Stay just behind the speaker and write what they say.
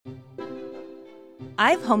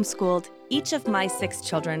I've homeschooled each of my 6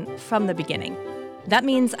 children from the beginning. That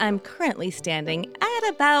means I'm currently standing at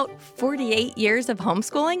about 48 years of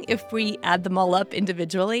homeschooling if we add them all up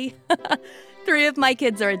individually. 3 of my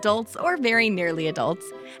kids are adults or very nearly adults,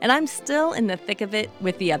 and I'm still in the thick of it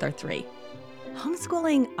with the other 3.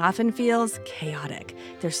 Homeschooling often feels chaotic.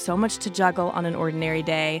 There's so much to juggle on an ordinary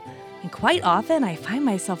day, and quite often I find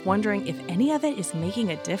myself wondering if any of it is making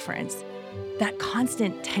a difference. That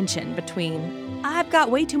constant tension between, I've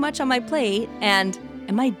got way too much on my plate, and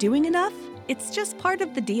am I doing enough? It's just part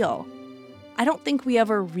of the deal. I don't think we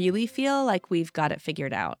ever really feel like we've got it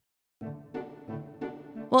figured out.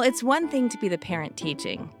 Well, it's one thing to be the parent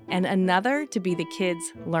teaching, and another to be the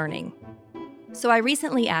kids learning. So I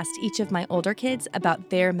recently asked each of my older kids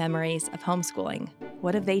about their memories of homeschooling.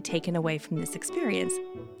 What have they taken away from this experience?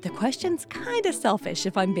 The question's kind of selfish,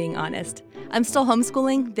 if I'm being honest. I'm still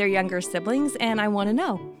homeschooling their younger siblings, and I want to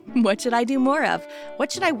know, what should I do more of?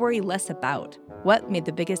 What should I worry less about? What made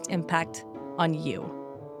the biggest impact on you?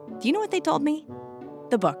 Do you know what they told me?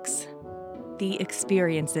 The books, the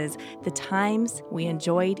experiences, the times we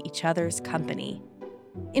enjoyed each other's company.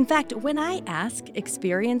 In fact, when I ask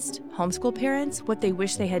experienced homeschool parents what they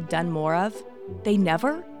wish they had done more of, they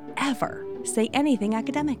never, ever say anything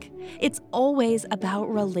academic. It's always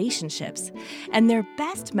about relationships, and their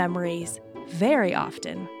best memories very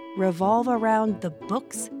often revolve around the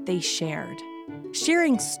books they shared.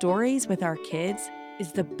 Sharing stories with our kids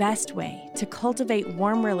is the best way to cultivate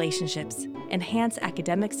warm relationships, enhance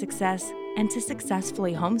academic success, and to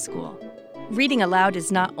successfully homeschool. Reading aloud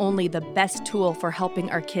is not only the best tool for helping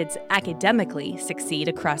our kids academically succeed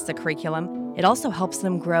across the curriculum, it also helps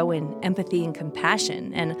them grow in empathy and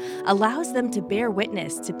compassion and allows them to bear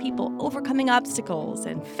witness to people overcoming obstacles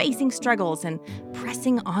and facing struggles and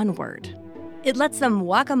pressing onward. It lets them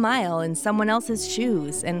walk a mile in someone else's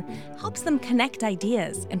shoes and helps them connect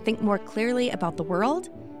ideas and think more clearly about the world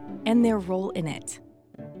and their role in it.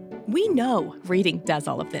 We know reading does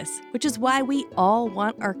all of this, which is why we all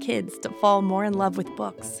want our kids to fall more in love with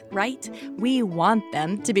books, right? We want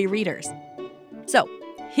them to be readers. So,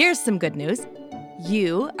 here's some good news.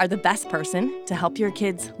 You are the best person to help your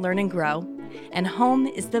kids learn and grow, and home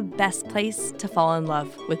is the best place to fall in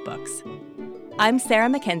love with books. I'm Sarah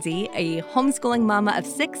Mackenzie, a homeschooling mama of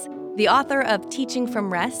 6, the author of Teaching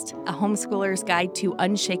from Rest, a homeschooler's guide to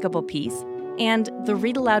unshakable peace, and the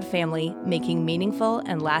Read Aloud family, making meaningful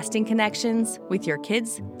and lasting connections with your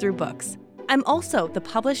kids through books. I'm also the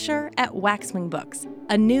publisher at Waxwing Books,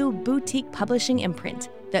 a new boutique publishing imprint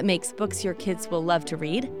that makes books your kids will love to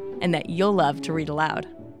read and that you'll love to read aloud.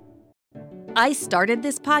 I started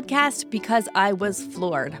this podcast because I was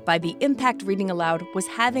floored by the impact reading aloud was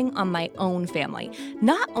having on my own family.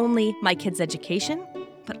 Not only my kids' education,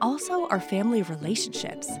 but also our family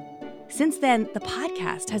relationships. Since then, the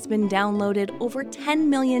podcast has been downloaded over 10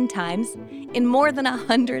 million times in more than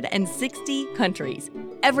 160 countries.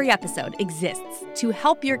 Every episode exists to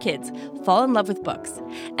help your kids fall in love with books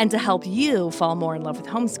and to help you fall more in love with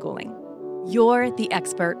homeschooling. You're the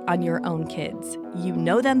expert on your own kids. You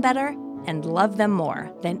know them better and love them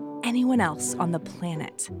more than anyone else on the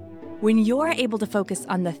planet. When you're able to focus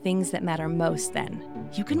on the things that matter most, then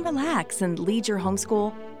you can relax and lead your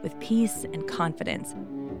homeschool with peace and confidence.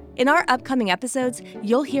 In our upcoming episodes,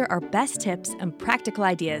 you'll hear our best tips and practical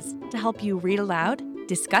ideas to help you read aloud,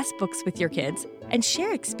 discuss books with your kids, and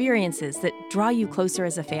share experiences that draw you closer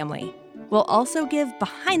as a family. We'll also give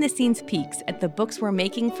behind-the-scenes peeks at the books we're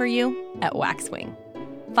making for you at Waxwing.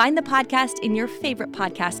 Find the podcast in your favorite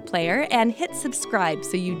podcast player and hit subscribe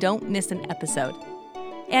so you don't miss an episode.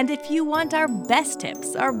 And if you want our best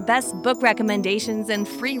tips, our best book recommendations, and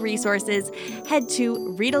free resources, head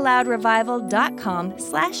to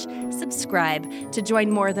readaloudrevival.com/subscribe to join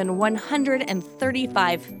more than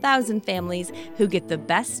 135,000 families who get the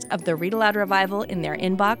best of the Read Aloud Revival in their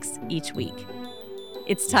inbox each week.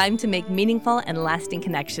 It's time to make meaningful and lasting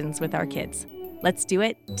connections with our kids. Let's do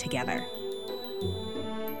it together.